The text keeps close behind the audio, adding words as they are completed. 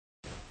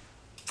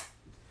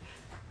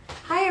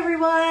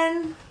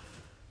everyone.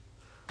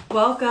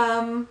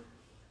 Welcome.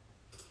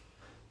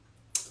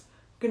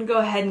 I'm going to go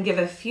ahead and give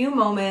a few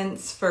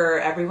moments for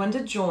everyone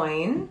to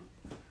join.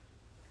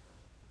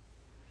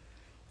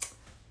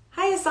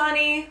 Hi,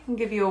 Asani. I'll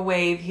give you a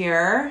wave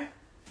here.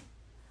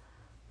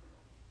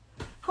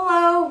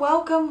 Hello,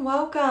 welcome,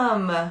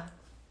 welcome.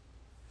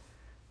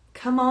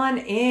 Come on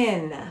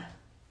in.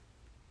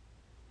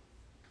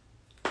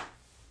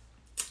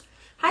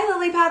 Hi,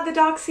 Lilypad the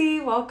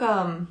Doxy.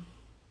 Welcome.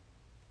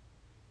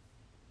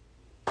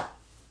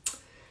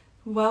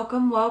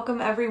 Welcome, welcome,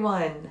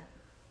 everyone.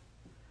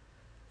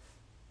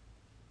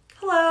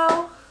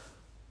 Hello.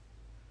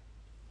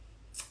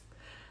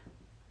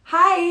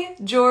 Hi,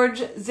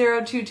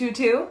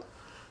 George0222.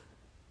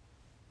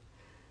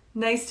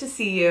 Nice to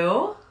see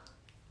you.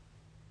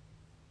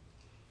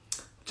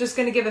 Just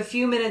going to give a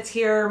few minutes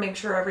here, make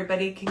sure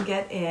everybody can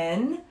get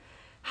in.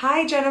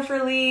 Hi,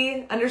 Jennifer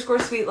Lee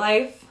 _Sweet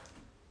Life.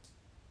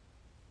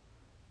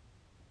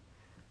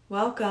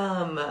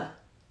 Welcome.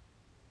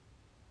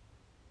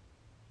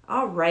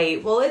 All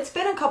right, well, it's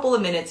been a couple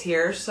of minutes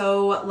here,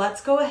 so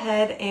let's go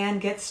ahead and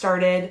get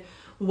started.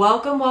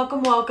 Welcome,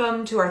 welcome,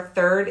 welcome to our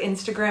third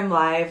Instagram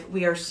Live.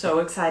 We are so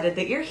excited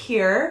that you're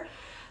here.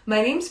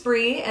 My name's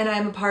Bree, and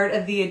I'm a part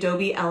of the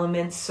Adobe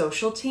Elements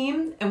social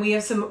team, and we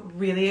have some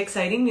really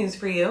exciting news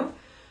for you.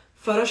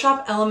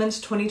 Photoshop Elements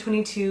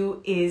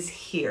 2022 is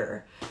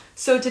here.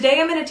 So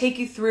today I'm going to take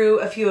you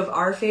through a few of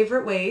our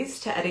favorite ways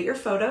to edit your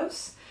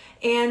photos.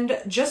 And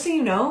just so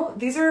you know,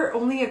 these are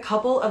only a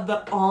couple of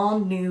the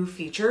all new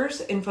features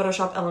in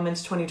Photoshop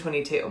Elements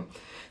 2022.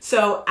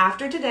 So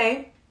after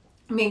today,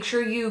 make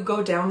sure you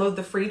go download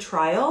the free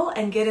trial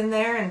and get in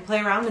there and play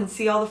around and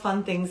see all the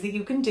fun things that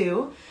you can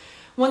do.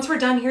 Once we're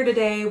done here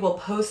today, we'll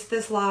post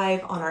this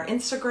live on our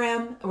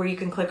Instagram where you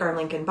can click our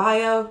link in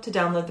bio to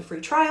download the free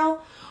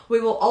trial.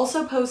 We will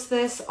also post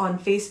this on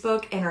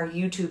Facebook and our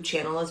YouTube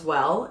channel as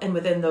well. And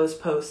within those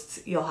posts,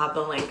 you'll have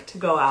the link to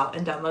go out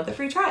and download the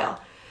free trial.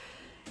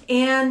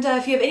 And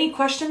if you have any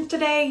questions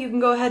today, you can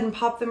go ahead and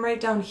pop them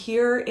right down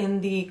here in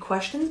the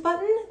questions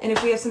button. And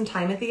if we have some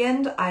time at the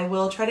end, I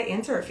will try to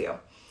answer a few.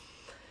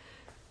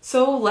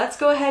 So let's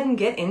go ahead and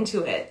get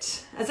into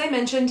it. As I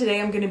mentioned,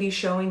 today I'm going to be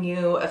showing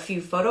you a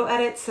few photo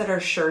edits that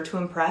are sure to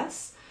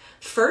impress.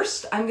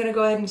 First, I'm going to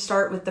go ahead and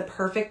start with the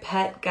Perfect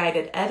Pet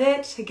Guided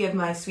Edit to give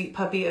my sweet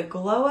puppy a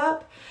glow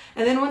up.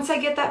 And then once I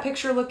get that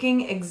picture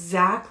looking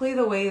exactly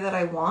the way that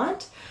I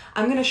want,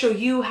 I'm going to show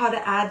you how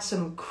to add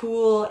some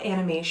cool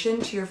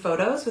animation to your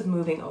photos with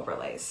moving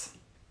overlays.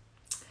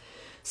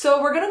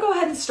 So we're going to go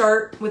ahead and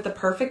start with the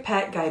Perfect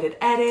Pet Guided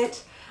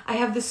Edit. I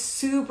have this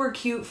super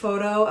cute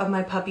photo of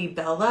my puppy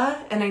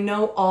Bella, and I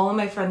know all of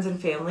my friends and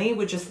family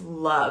would just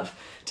love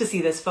to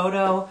see this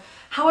photo.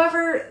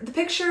 However, the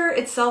picture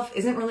itself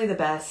isn't really the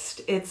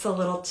best. It's a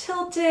little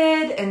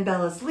tilted and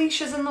Bella's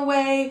leash is in the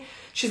way.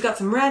 She's got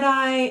some red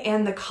eye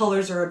and the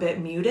colors are a bit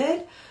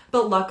muted,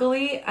 but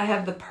luckily I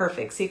have the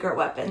perfect secret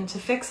weapon to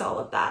fix all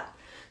of that.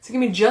 So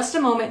give me just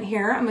a moment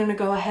here. I'm gonna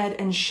go ahead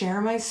and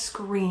share my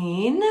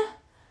screen.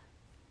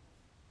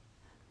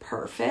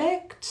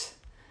 Perfect.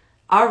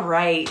 All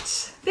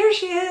right, there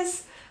she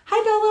is.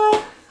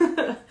 Hi,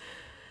 Bella.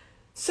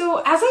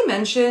 So as I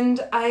mentioned,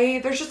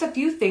 there's just a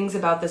few things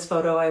about this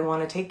photo I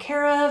want to take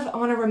care of. I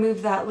want to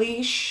remove that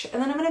leash,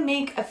 and then I'm going to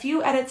make a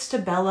few edits to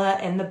Bella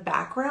and the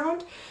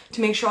background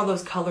to make sure all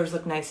those colors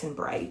look nice and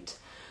bright.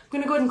 I'm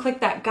going to go ahead and click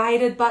that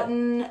guided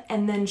button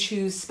and then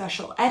choose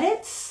special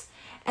edits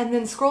and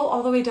then scroll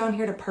all the way down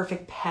here to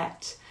Perfect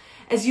Pet.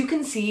 As you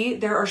can see,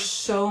 there are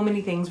so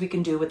many things we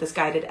can do with this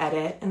guided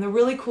edit, and the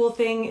really cool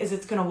thing is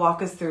it's going to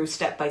walk us through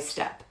step by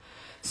step.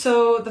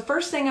 So the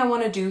first thing I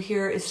want to do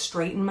here is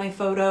straighten my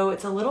photo.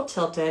 It's a little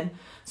tilted.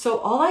 So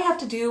all I have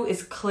to do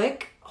is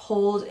click,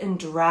 hold, and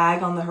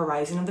drag on the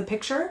horizon of the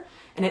picture,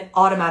 and it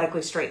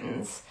automatically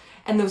straightens.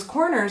 And those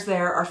corners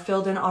there are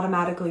filled in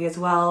automatically as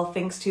well,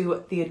 thanks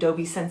to the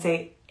Adobe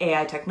Sensei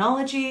AI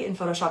technology in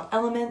Photoshop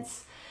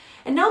Elements.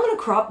 And now I'm going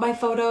to crop my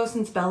photo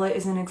since Bella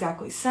isn't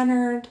exactly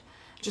centered.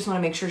 Just want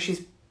to make sure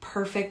she's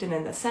perfect and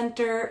in the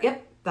center.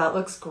 Yep, that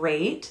looks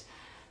great.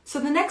 So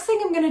the next thing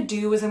I'm going to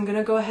do is I'm going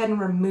to go ahead and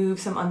remove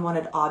some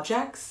unwanted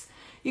objects.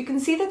 You can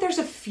see that there's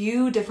a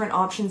few different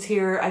options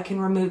here. I can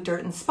remove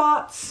dirt and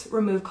spots,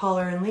 remove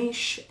collar and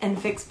leash,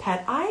 and fix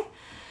pet eye.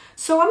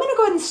 So I'm going to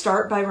go ahead and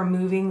start by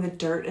removing the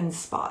dirt and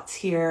spots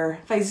here.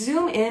 If I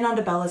zoom in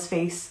onto Bella's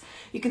face,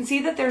 you can see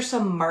that there's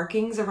some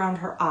markings around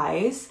her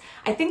eyes.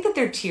 I think that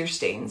they're tear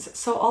stains.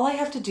 So all I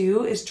have to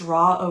do is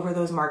draw over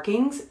those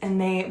markings and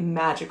they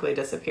magically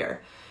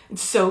disappear.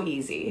 It's so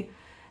easy.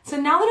 So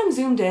now that I'm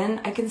zoomed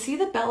in, I can see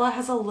that Bella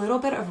has a little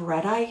bit of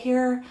red eye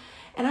here,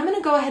 and I'm going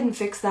to go ahead and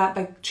fix that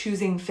by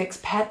choosing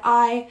Fix Pet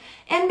Eye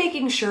and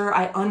making sure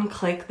I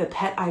unclick the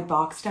Pet Eye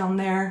box down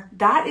there.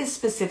 That is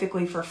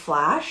specifically for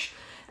Flash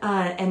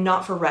and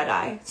not for red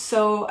eye.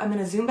 So I'm going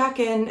to zoom back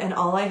in, and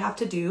all I have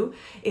to do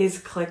is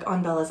click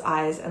on Bella's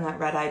eyes and that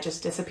red eye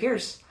just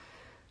disappears.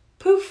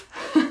 Poof.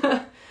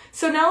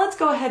 So now let's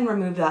go ahead and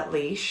remove that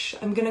leash.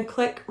 I'm going to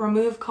click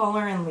Remove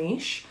Collar and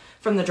Leash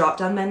from the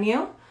drop-down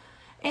menu.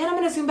 And I'm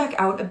gonna zoom back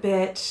out a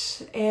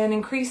bit and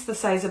increase the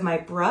size of my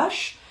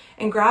brush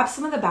and grab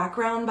some of the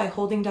background by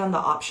holding down the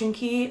Option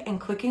key and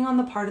clicking on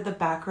the part of the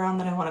background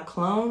that I wanna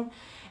clone.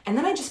 And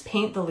then I just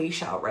paint the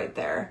leash out right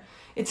there.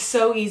 It's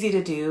so easy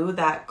to do.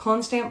 That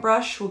clone stamp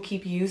brush will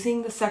keep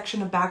using the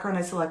section of background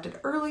I selected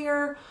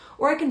earlier,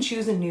 or I can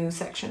choose a new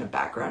section of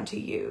background to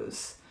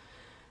use.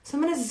 So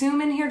I'm gonna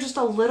zoom in here just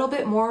a little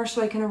bit more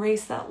so I can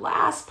erase that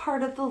last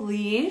part of the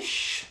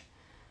leash.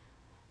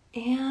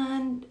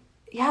 And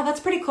yeah, that's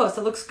pretty close,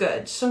 it looks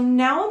good. So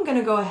now I'm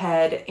gonna go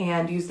ahead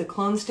and use the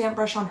clone stamp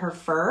brush on her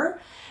fur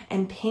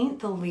and paint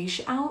the leash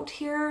out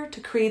here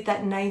to create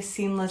that nice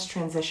seamless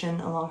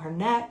transition along her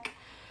neck.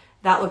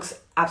 That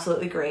looks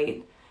absolutely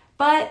great.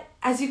 But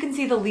as you can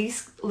see, the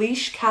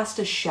leash cast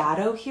a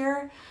shadow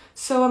here.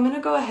 So I'm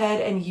gonna go ahead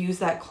and use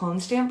that clone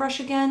stamp brush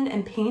again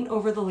and paint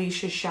over the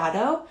leash's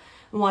shadow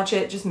and watch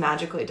it just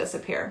magically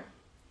disappear.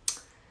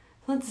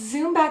 Let's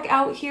zoom back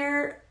out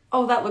here.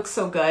 Oh, that looks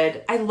so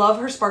good. I love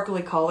her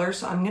sparkly collar,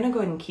 so I'm gonna go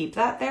ahead and keep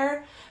that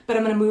there, but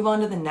I'm gonna move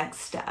on to the next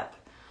step.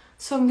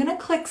 So I'm gonna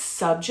click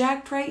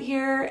subject right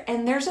here,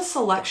 and there's a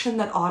selection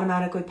that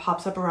automatically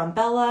pops up around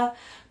Bella,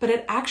 but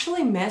it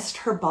actually missed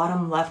her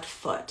bottom left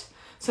foot.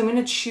 So I'm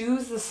gonna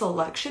choose the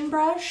selection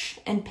brush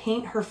and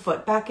paint her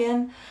foot back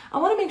in. I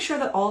wanna make sure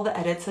that all the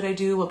edits that I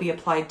do will be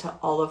applied to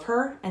all of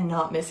her and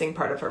not missing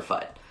part of her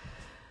foot.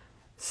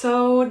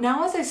 So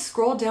now as I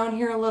scroll down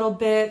here a little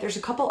bit, there's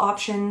a couple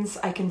options.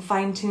 I can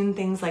fine tune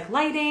things like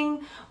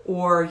lighting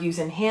or use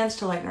enhance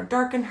to lighten or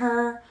darken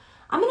her.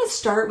 I'm gonna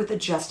start with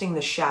adjusting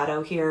the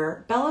shadow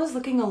here. Bella's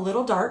looking a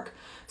little dark,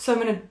 so I'm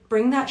gonna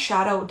bring that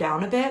shadow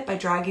down a bit by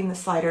dragging the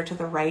slider to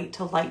the right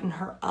to lighten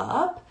her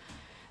up.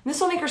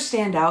 This will make her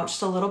stand out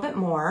just a little bit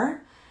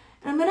more.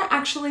 And I'm gonna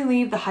actually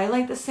leave the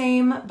highlight the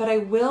same, but I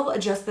will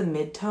adjust the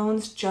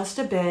midtones just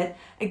a bit.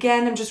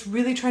 Again, I'm just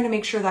really trying to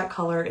make sure that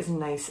color is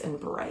nice and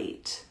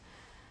bright.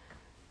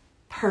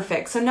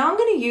 Perfect, so now I'm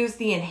gonna use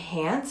the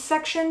enhance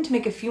section to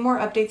make a few more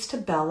updates to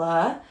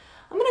Bella.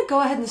 I'm gonna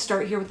go ahead and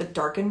start here with the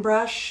darken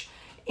brush,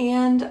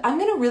 and I'm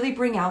gonna really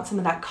bring out some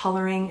of that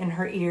coloring in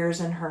her ears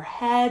and her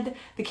head.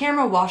 The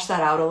camera washed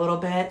that out a little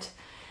bit.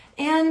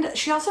 And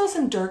she also has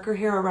some darker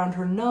hair around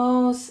her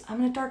nose. I'm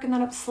gonna darken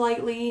that up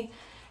slightly.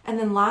 And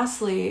then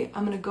lastly,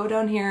 I'm gonna go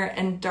down here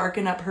and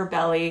darken up her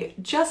belly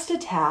just a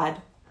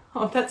tad.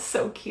 Oh, that's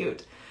so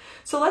cute.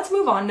 So let's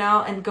move on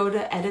now and go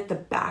to edit the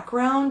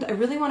background. I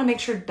really wanna make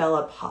sure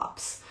Bella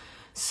pops.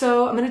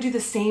 So I'm gonna do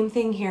the same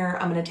thing here.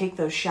 I'm gonna take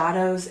those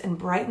shadows and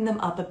brighten them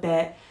up a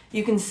bit.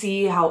 You can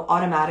see how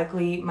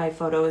automatically my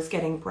photo is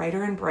getting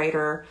brighter and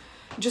brighter.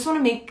 I just wanna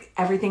make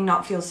everything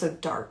not feel so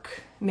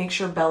dark. Make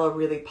sure Bella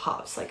really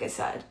pops, like I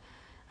said.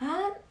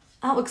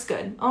 That looks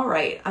good. All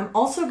right, I'm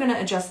also gonna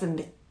adjust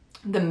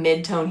the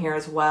mid-tone here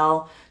as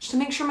well, just to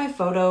make sure my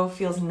photo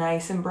feels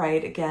nice and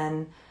bright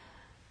again.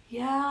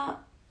 Yeah,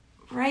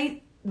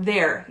 right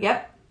there.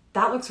 Yep,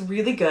 that looks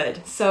really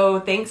good.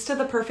 So thanks to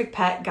the Perfect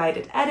Pet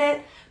guided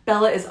edit,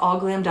 Bella is all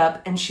glammed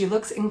up and she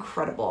looks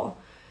incredible.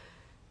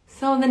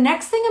 So the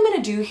next thing I'm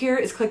gonna do here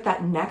is click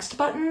that next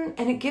button,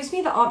 and it gives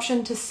me the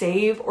option to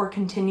save or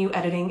continue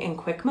editing in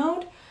quick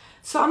mode.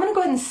 So I'm gonna go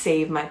ahead and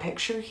save my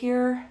picture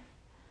here.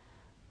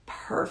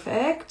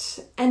 Perfect.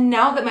 And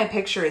now that my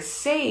picture is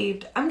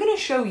saved, I'm gonna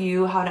show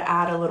you how to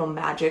add a little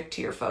magic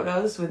to your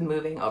photos with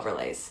moving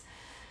overlays.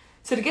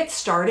 So to get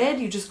started,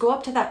 you just go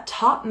up to that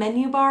top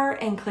menu bar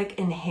and click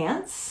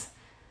Enhance,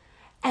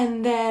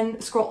 and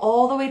then scroll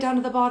all the way down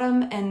to the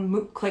bottom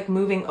and click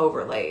Moving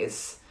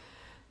Overlays.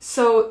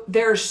 So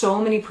there are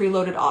so many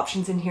preloaded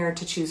options in here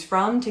to choose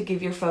from to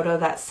give your photo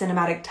that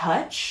cinematic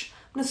touch.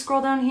 I'm gonna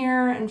scroll down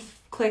here and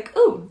click,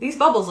 ooh, these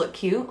bubbles look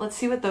cute. Let's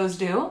see what those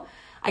do.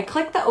 I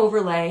click the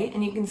overlay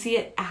and you can see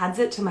it adds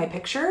it to my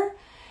picture.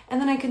 And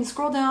then I can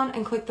scroll down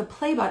and click the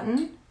play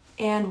button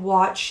and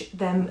watch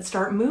them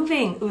start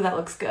moving. Ooh, that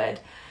looks good.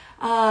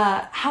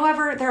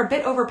 However, they're a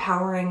bit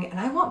overpowering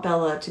and I want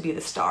Bella to be the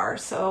star.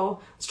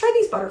 So let's try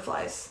these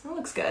butterflies. That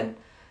looks good.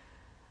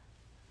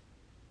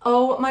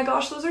 Oh my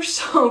gosh, those are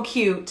so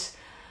cute.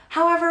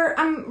 However,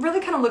 I'm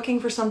really kind of looking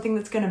for something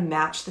that's gonna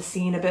match the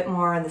scene a bit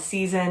more in the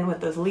season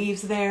with those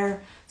leaves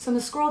there. So I'm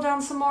gonna scroll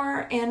down some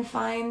more and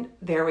find,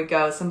 there we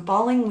go, some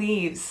falling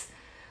leaves.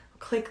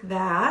 Click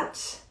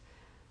that.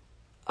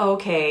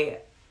 Okay,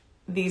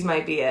 these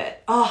might be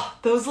it. Oh,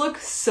 those look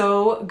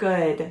so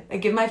good. I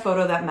give my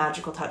photo that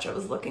magical touch I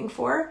was looking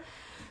for.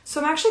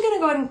 So I'm actually gonna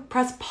go ahead and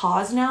press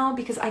pause now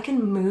because I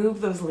can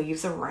move those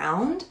leaves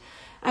around.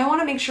 I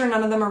wanna make sure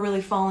none of them are really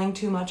falling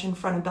too much in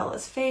front of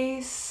Bella's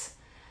face.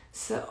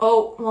 So,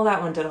 oh, well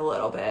that one did a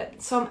little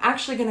bit. So I'm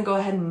actually gonna go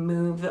ahead and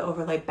move the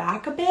overlay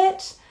back a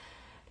bit.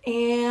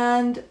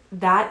 And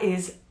that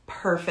is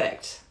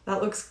perfect.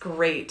 That looks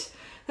great.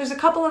 There's a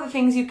couple other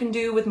things you can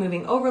do with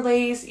moving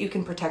overlays. You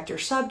can protect your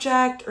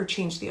subject or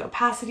change the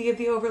opacity of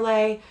the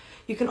overlay.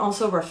 You can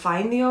also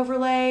refine the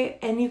overlay,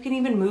 and you can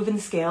even move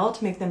and scale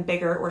to make them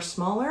bigger or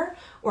smaller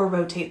or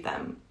rotate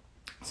them.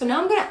 So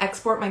now I'm gonna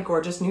export my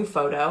gorgeous new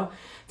photo.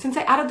 Since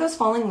I added those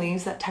falling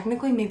leaves, that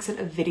technically makes it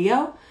a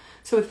video.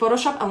 So with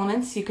Photoshop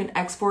Elements, you can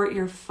export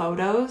your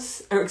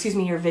photos, or excuse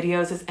me, your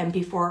videos as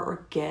MP4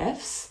 or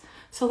GIFs.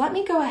 So let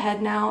me go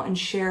ahead now and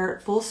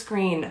share full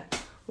screen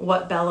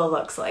what Bella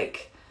looks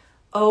like.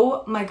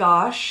 Oh my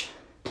gosh,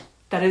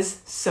 that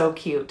is so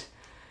cute.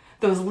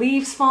 Those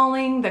leaves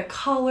falling, the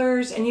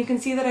colors, and you can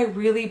see that I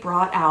really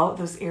brought out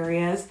those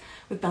areas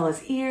with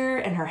Bella's ear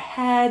and her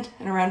head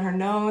and around her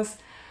nose.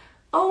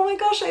 Oh my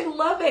gosh, I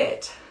love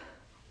it.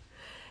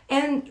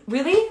 And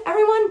really,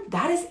 everyone,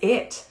 that is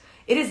it.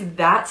 It is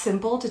that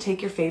simple to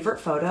take your favorite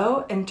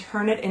photo and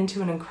turn it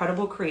into an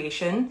incredible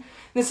creation.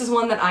 This is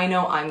one that I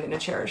know I'm gonna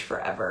cherish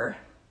forever.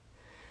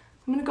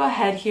 I'm gonna go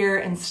ahead here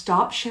and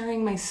stop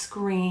sharing my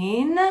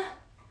screen.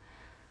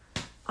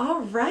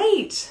 All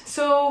right,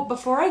 so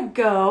before I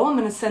go, I'm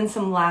gonna send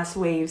some last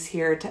waves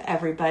here to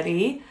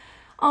everybody.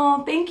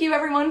 Oh, thank you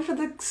everyone for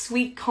the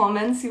sweet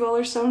comments. You all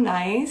are so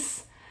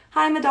nice.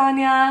 Hi,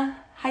 Madanya.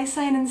 Hi,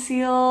 Signed and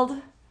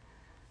Sealed.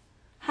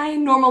 Hi,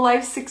 Normal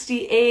Life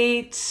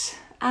 68,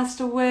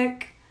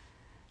 Astawick.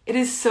 It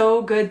is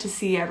so good to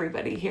see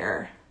everybody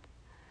here.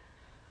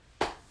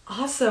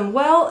 Awesome.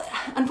 Well,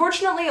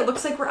 unfortunately, it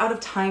looks like we're out of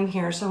time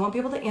here, so I won't be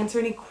able to answer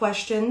any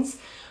questions,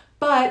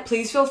 but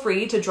please feel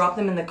free to drop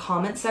them in the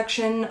comment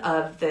section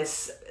of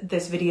this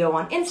video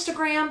on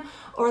Instagram,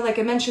 or like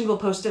I mentioned, we'll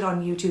post it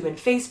on YouTube and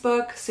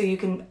Facebook, so you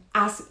can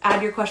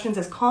add your questions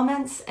as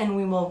comments and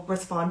we will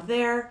respond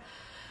there.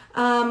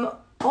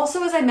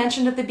 Also, as I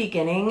mentioned at the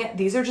beginning,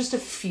 these are just a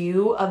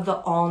few of the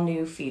all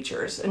new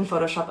features in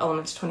Photoshop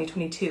Elements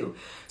 2022.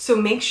 So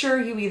make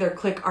sure you either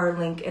click our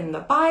link in the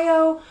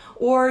bio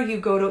or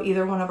you go to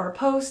either one of our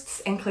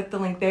posts and click the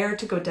link there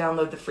to go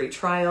download the free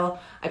trial.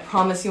 I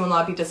promise you will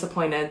not be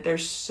disappointed.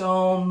 There's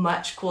so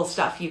much cool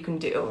stuff you can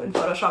do in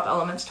Photoshop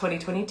Elements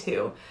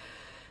 2022.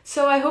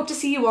 So I hope to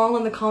see you all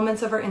in the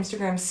comments of our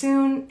Instagram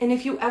soon. And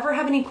if you ever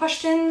have any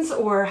questions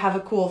or have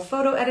a cool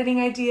photo editing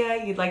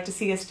idea you'd like to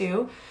see us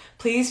do,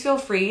 please feel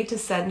free to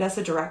send us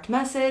a direct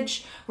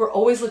message. We're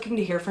always looking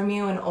to hear from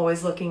you and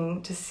always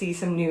looking to see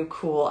some new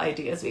cool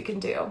ideas we can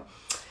do.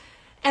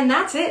 And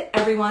that's it,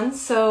 everyone.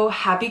 So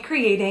happy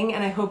creating,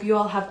 and I hope you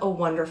all have a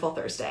wonderful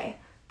Thursday.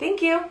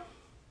 Thank you.